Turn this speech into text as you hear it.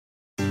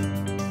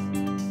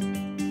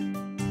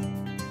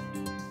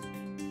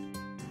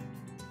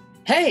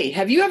Hey,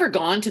 have you ever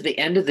gone to the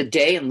end of the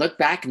day and looked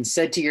back and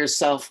said to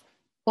yourself,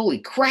 holy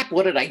crap,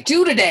 what did I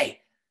do today?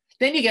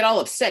 Then you get all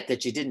upset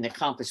that you didn't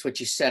accomplish what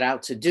you set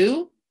out to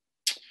do.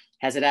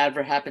 Has it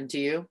ever happened to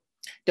you?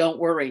 Don't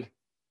worry.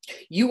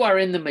 You are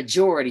in the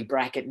majority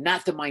bracket,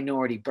 not the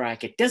minority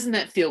bracket. Doesn't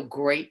that feel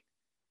great?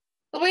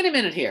 But wait a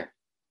minute here.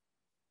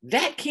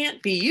 That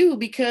can't be you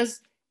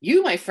because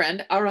you, my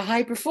friend, are a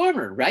high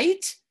performer,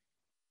 right?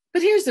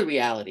 But here's the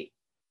reality.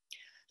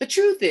 The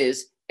truth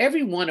is,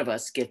 every one of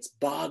us gets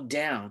bogged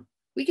down.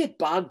 We get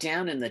bogged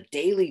down in the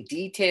daily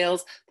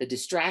details, the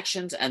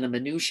distractions, and the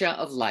minutiae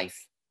of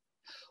life.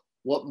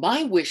 What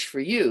my wish for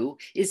you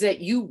is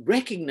that you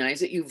recognize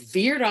that you've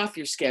veered off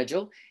your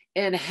schedule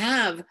and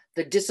have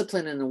the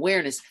discipline and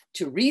awareness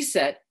to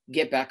reset,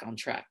 get back on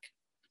track.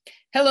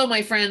 Hello,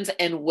 my friends,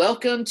 and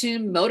welcome to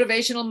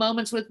Motivational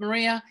Moments with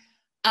Maria.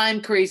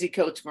 I'm Crazy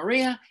Coach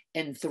Maria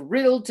and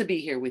thrilled to be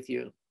here with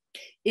you.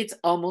 It's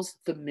almost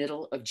the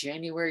middle of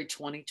January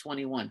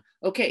 2021.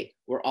 Okay,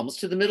 we're almost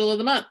to the middle of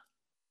the month.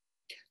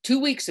 2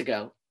 weeks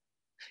ago,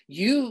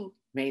 you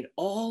made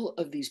all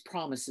of these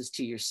promises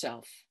to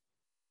yourself.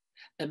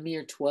 A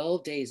mere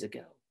 12 days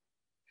ago.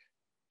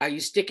 Are you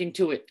sticking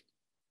to it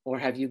or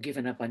have you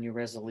given up on your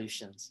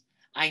resolutions?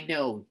 I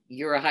know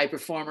you're a high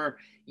performer.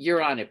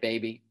 You're on it,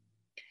 baby.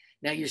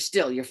 Now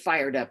you're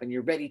fired up and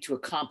you're ready to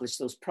accomplish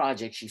those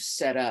projects you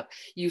set up.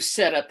 You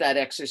set up that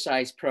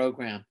exercise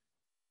program.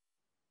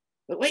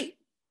 But wait,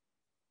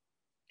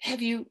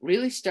 have you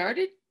really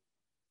started?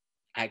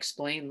 I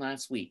explained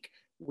last week,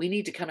 we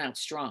need to come out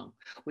strong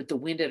with the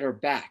wind at our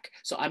back.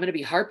 So I'm going to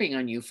be harping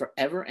on you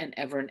forever and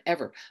ever and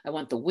ever. I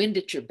want the wind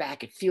at your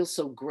back. It feels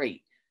so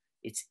great.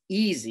 It's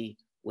easy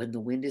when the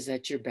wind is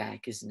at your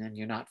back, isn't it? And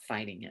you're not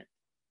fighting it.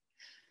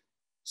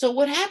 So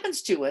what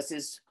happens to us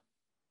is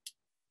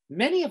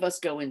many of us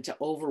go into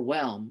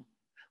overwhelm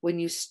when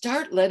you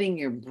start letting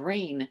your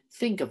brain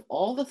think of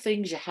all the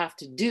things you have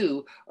to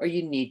do or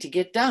you need to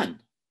get done.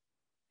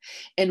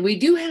 And we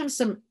do have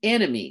some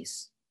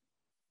enemies.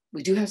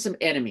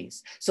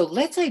 So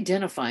let's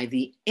identify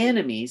the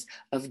enemies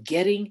of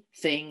getting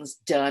things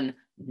done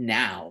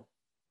now.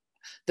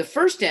 The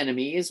first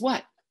enemy is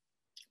what?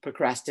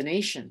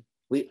 Procrastination.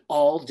 We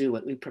all do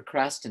it. We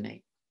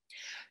procrastinate.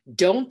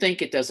 Don't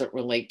think it doesn't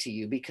relate to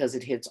you because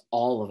it hits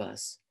all of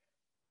us.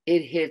 It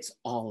hits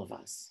all of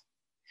us.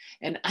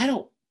 And I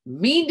don't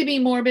mean to be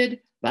morbid,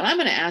 but I'm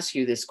going to ask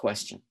you this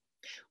question.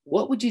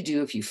 What would you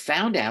do if you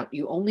found out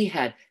you only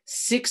had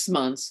 6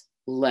 months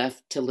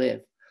left to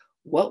live?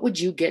 What would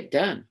you get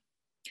done?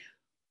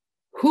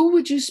 Who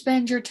would you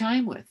spend your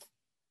time with?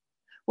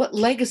 What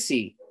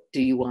legacy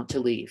do you want to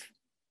leave?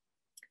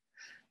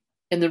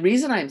 And the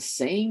reason I'm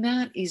saying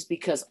that is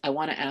because I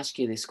want to ask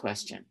you this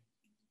question.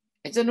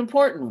 It's an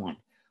important one.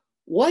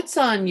 What's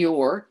on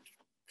your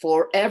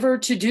forever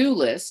to-do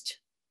list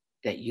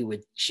that you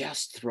would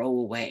just throw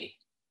away?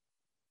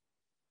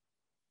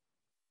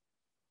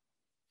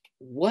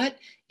 What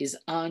is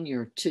on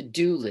your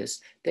to-do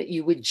list that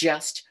you would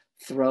just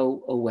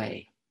throw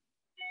away?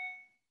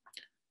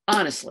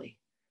 Honestly,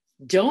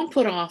 don't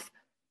put off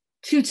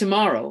to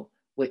tomorrow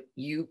what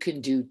you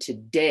can do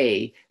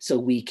today so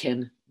we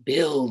can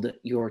build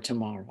your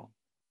tomorrow.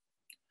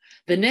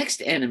 The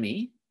next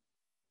enemy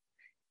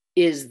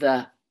is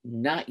the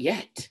not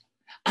yet.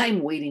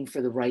 I'm waiting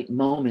for the right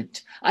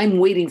moment. I'm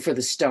waiting for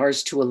the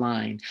stars to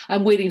align.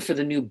 I'm waiting for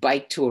the new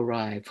bike to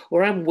arrive,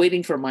 or I'm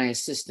waiting for my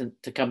assistant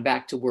to come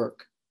back to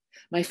work.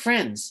 My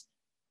friends,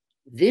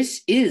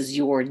 this is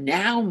your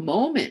now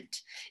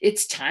moment.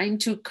 It's time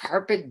to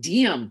carpe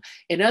diem.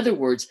 In other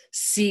words,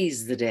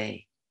 seize the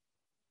day.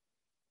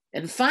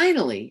 And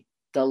finally,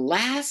 the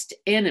last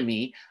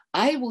enemy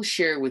I will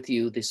share with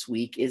you this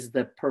week is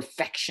the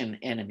perfection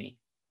enemy.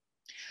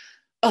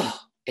 Oh,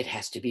 it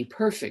has to be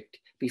perfect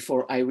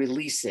before I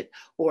release it,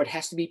 or it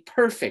has to be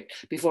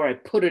perfect before I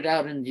put it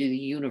out into the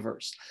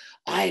universe.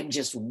 I am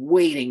just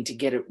waiting to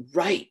get it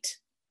right.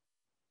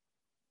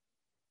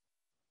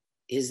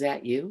 Is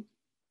that you?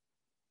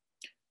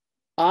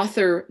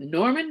 Author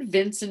Norman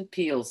Vincent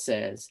Peale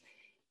says,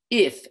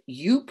 if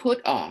you put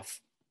off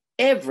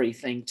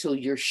everything till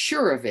you're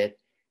sure of it,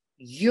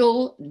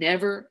 you'll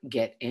never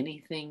get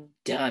anything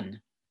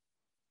done.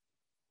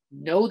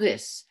 Know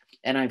this,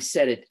 and I've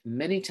said it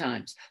many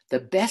times, the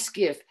best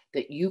gift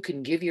that you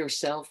can give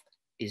yourself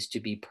is to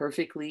be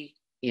perfectly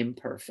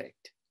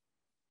imperfect.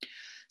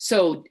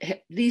 So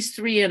these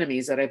 3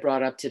 enemies that I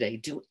brought up today,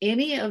 do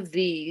any of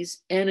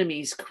these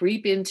enemies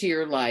creep into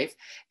your life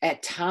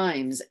at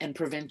times and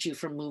prevent you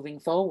from moving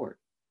forward?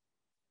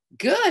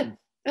 Good.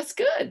 That's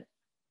good.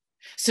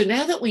 So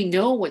now that we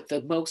know what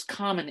the most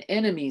common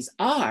enemies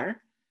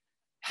are,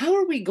 how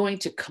are we going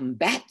to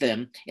combat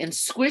them and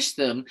squish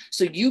them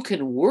so you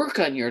can work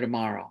on your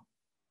tomorrow?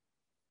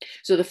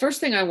 So the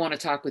first thing I want to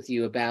talk with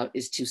you about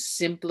is to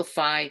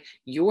simplify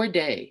your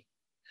day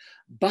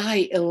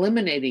by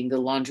eliminating the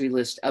laundry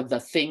list of the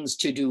things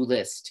to do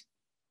list.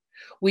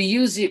 We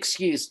use the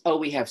excuse, oh,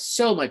 we have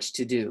so much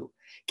to do.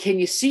 Can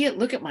you see it?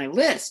 Look at my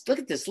list. Look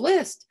at this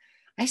list.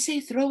 I say,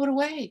 throw it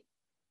away.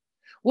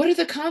 What are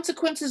the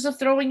consequences of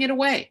throwing it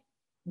away?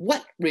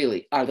 What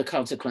really are the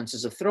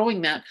consequences of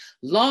throwing that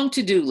long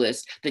to-do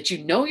list that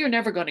you know you're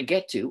never going to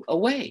get to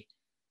away?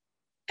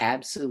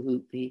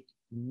 Absolutely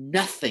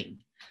nothing.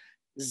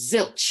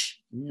 Zilch,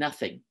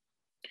 nothing.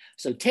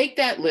 So take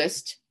that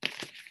list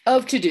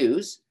of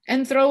to-dos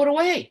and throw it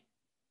away.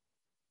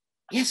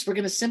 Yes, we're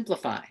going to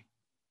simplify.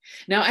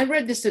 Now, I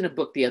read this in a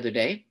book the other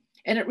day,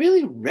 and it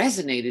really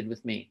resonated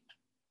with me.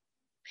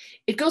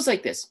 It goes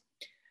like this.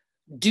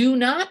 Do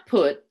not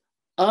put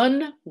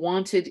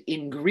unwanted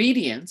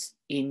ingredients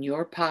in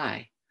your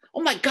pie.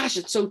 Oh my gosh,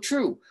 it's so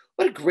true.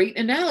 What a great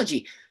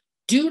analogy.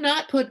 Do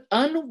not put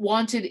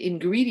unwanted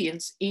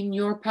ingredients in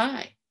your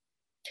pie.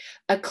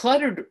 A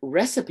cluttered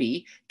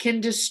recipe can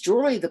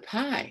destroy the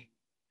pie.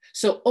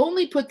 So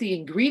only put the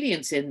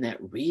ingredients in that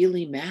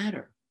really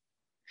matter.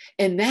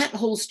 And that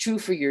holds true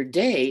for your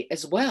day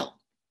as well.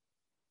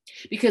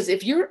 Because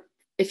if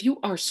you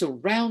are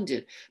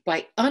surrounded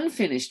by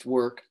unfinished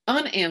work,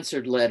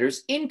 unanswered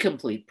letters,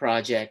 incomplete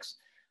projects,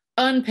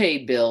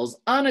 unpaid bills,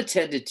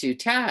 unattended to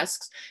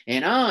tasks,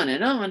 and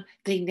on,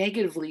 they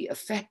negatively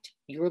affect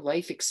your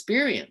life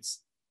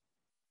experience.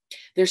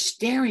 They're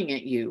staring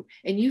at you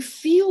and you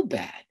feel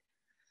bad.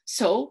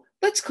 So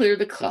let's clear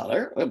the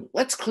clutter.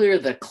 Let's clear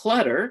the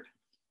clutter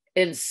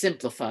and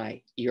simplify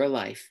your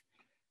life.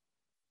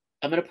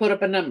 I'm going to put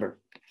up a number.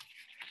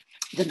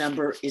 The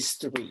number is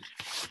 3.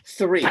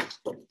 3.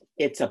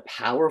 It's a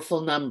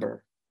powerful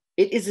number.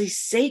 It is a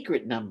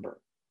sacred number.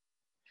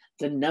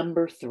 The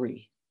number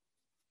 3.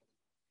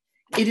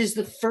 It is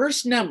the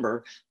first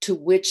number to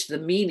which the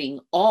meaning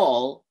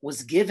all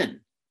was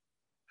given.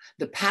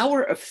 The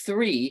power of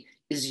 3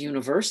 is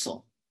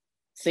universal.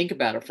 Think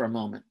about it for a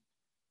moment.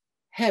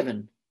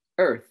 Heaven,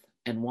 earth,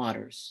 and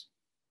waters.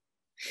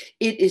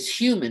 It is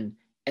human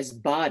as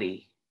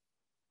body,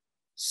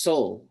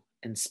 soul,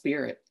 and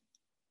spirit.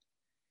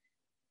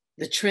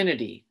 The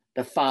Trinity,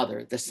 the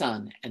Father, the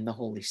Son, and the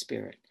Holy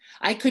Spirit.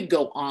 I could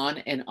go on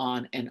and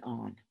on and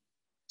on.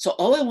 So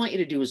all I want you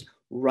to do is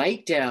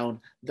write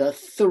down the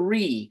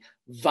 3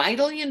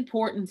 vitally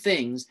important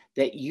things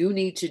that you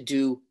need to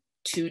do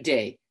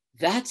today.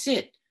 That's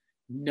it.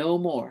 No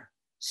more.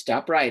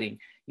 Stop writing.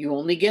 You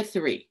only get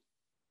 3.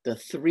 The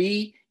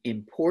 3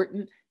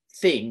 important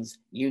things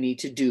you need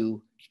to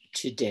do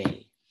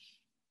today.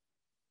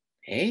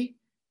 Okay?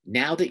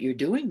 Now that you're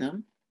doing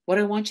them, what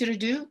I want you to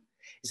do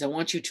is I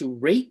want you to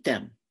rate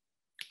them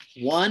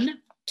 1,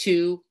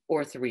 2,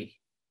 or 3.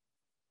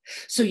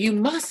 So you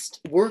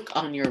must work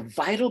on your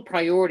vital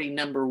priority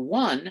number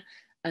 1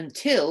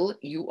 until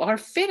you are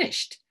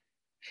finished.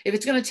 If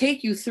it's going to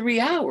take you 3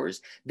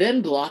 hours,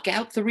 then block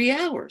out 3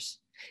 hours.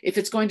 If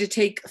it's going to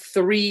take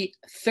 3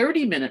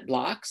 30-minute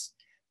blocks,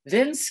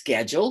 then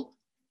schedule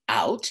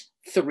out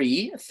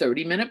 3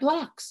 30-minute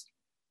blocks.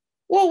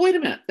 Well, wait a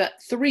minute,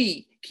 that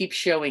 3 keeps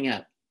showing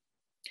up.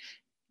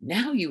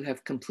 Now you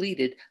have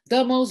completed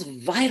the most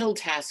vital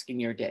task in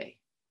your day.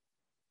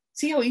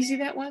 See how easy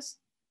that was?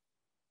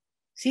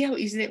 See how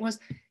easy that was?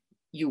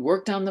 You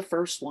worked on the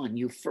first one.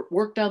 You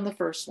worked on the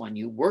first one.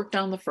 You worked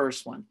on the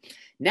first one.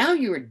 Now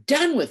you're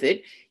done with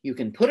it. You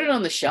can put it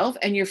on the shelf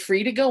and you're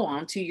free to go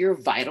on to your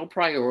vital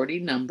priority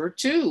number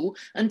 2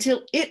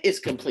 until it is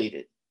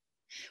completed.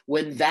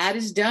 When that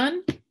is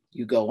done,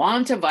 you go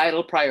on to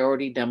vital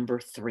priority number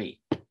 3.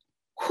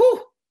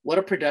 Whew, what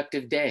a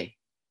productive day.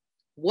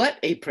 What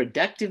a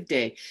productive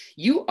day.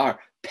 You are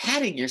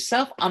patting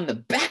yourself on the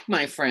back,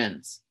 my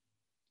friends.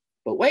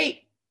 But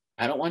wait,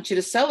 I don't want you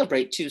to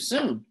celebrate too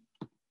soon.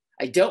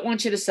 I don't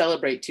want you to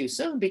celebrate too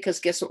soon because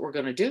guess what we're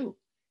going to do?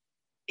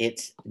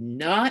 It's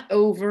not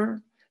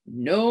over.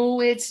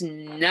 No, it's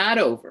not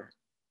over.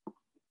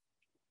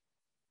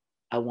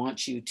 I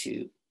want you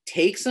to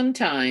take some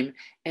time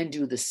and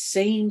do the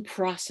same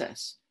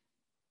process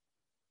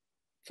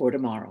for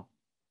tomorrow.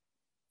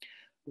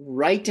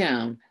 Write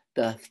down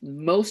the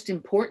most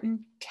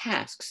important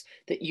tasks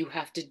that you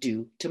have to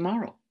do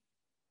tomorrow.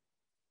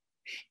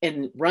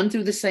 And run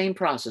through the same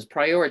process.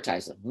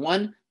 Prioritize them.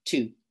 1,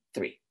 2,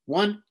 3.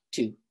 1,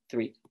 2,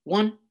 3.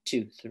 1,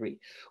 2, 3.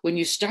 When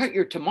you start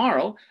your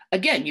tomorrow,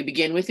 again, you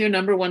begin with your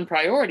number 1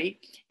 priority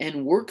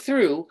and work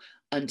through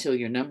until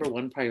your number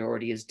 1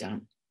 priority is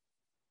done.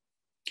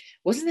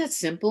 Wasn't that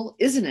simple?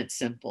 Isn't it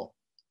simple?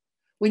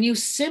 When you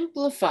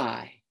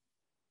simplify,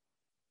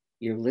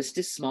 your list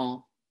is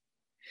small,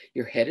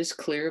 your head is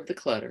clear of the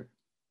clutter,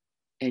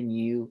 and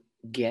you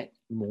get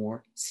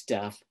more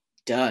stuff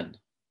done.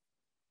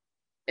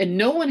 And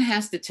no one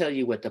has to tell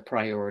you what the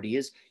priority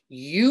is.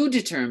 You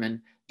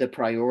determine the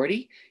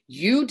priority.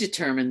 You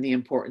determine the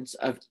importance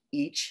of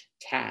each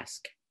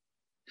task.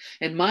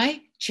 And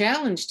my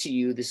challenge to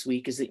you this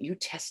week is that you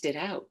test it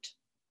out.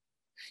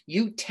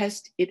 You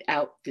test it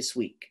out this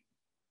week.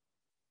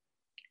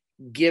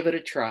 Give it a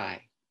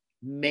try.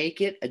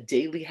 Make it a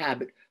daily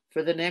habit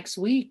for the next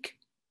week.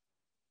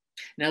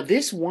 Now,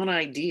 this one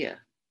idea,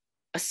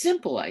 a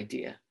simple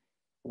idea,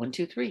 1,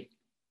 2, 3,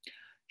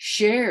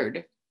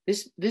 shared,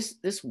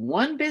 this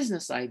one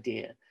business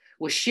idea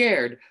was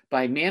shared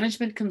by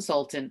management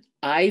consultant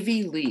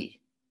Ivy Lee.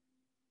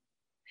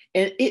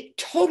 And it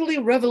totally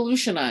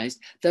revolutionized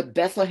the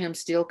Bethlehem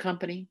Steel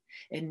Company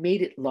and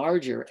made it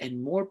larger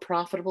and more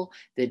profitable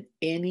than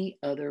any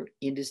other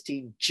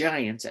industry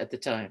giants at the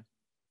time.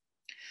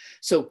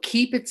 So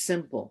keep it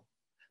simple.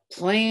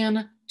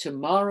 Plan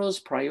tomorrow's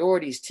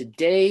priorities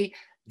today,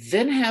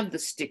 then have the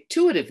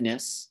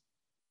stick-to-itiveness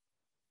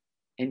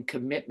and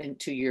commitment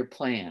to your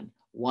plan.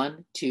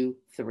 1, 2,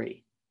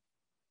 3.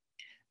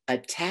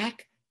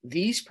 Attack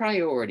these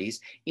priorities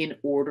in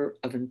order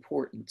of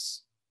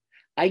importance.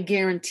 I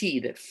guarantee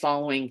that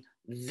following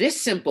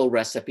this simple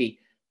recipe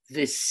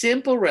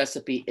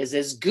is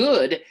as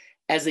good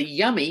as a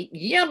yummy,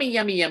 yummy,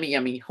 yummy, yummy,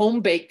 yummy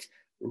home-baked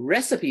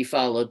recipe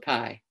followed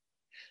pie.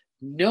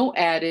 No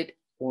added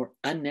or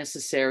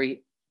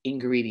unnecessary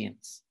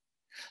ingredients.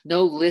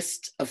 No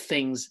list of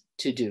things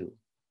to do.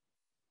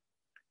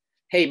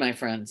 Hey, my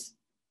friends,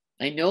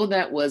 I know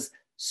that was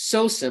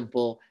so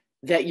simple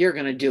that you're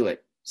going to do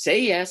it.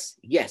 Say yes.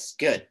 Yes,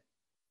 good.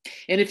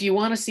 And if you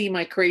want to see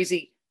my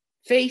crazy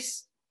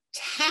face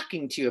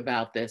talking to you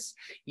about this,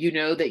 you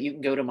know that you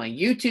can go to my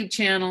YouTube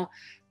channel,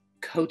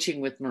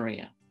 Coaching with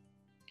Maria.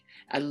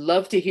 I'd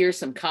love to hear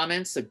some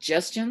comments,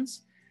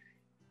 suggestions.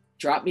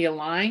 Drop me a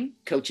line,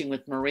 Coaching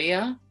with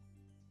Maria.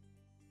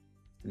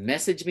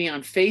 Message me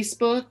on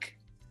Facebook.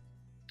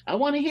 I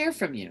want to hear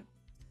from you.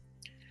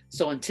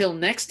 So until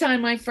next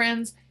time, my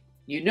friends,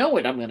 you know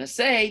what I'm going to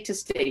say: to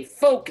stay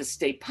focused,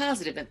 stay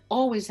positive, and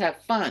always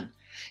have fun.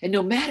 And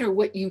no matter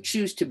what you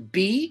choose to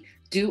be,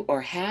 do,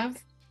 or have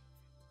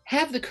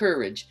the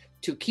courage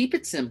to keep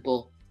it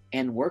simple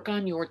and work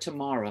on your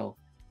tomorrow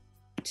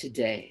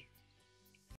today.